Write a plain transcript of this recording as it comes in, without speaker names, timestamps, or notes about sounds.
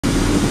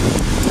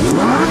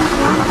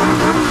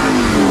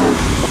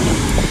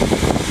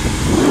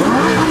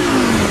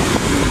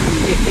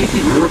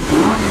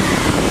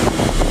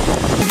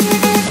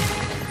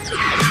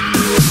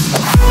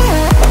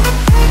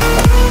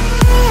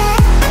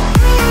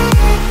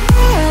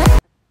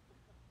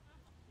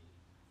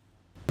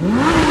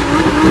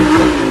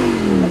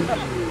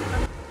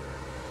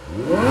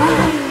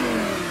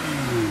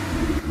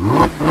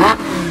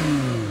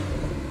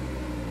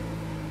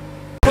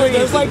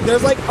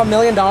There's like $1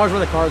 million worth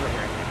of cars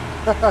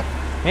right here.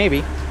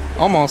 Maybe.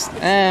 Almost.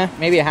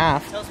 Maybe a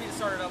half. Tells me to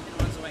start it up and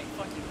it runs away.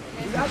 Fuck you.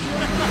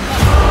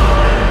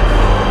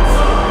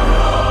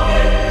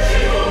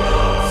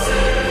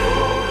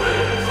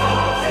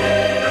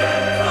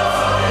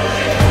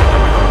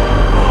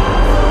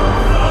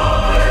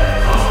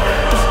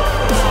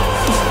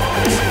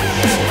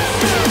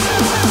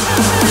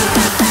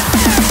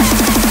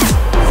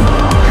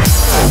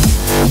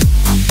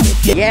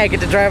 Yeah, I get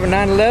to drive a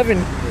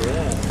 911.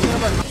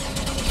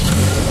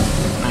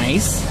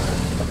 Nice.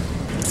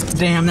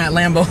 Damn, that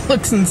Lambo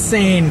looks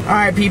insane.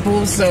 Alright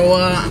people, so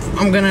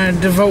I'm gonna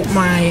devote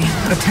my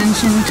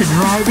attention to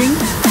driving.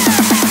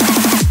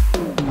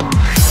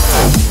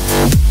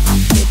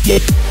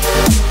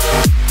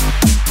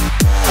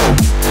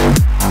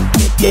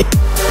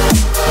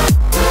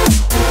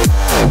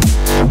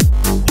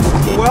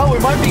 Well, we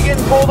might be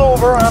getting pulled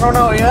over, I don't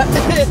know yet.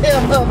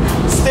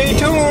 Stay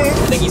tuned. I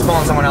think he's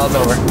pulling someone else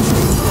over.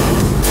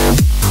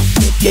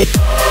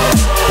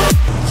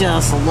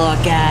 Just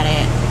look at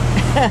it.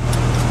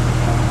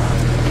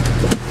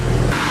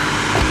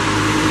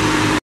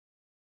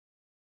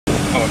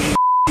 Oh,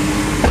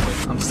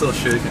 I'm still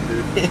shaking,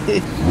 dude.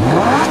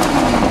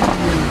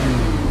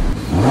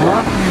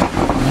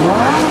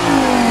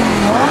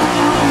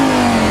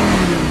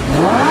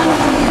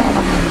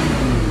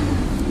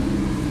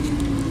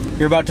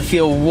 You're about to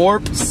feel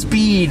warp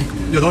speed.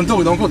 Yo, don't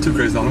go too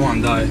crazy. I don't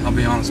want to die. I'll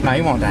be honest. No,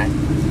 you won't die.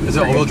 Is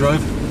it all-wheel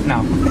drive?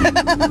 No.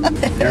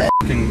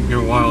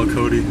 You're wild,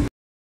 Cody.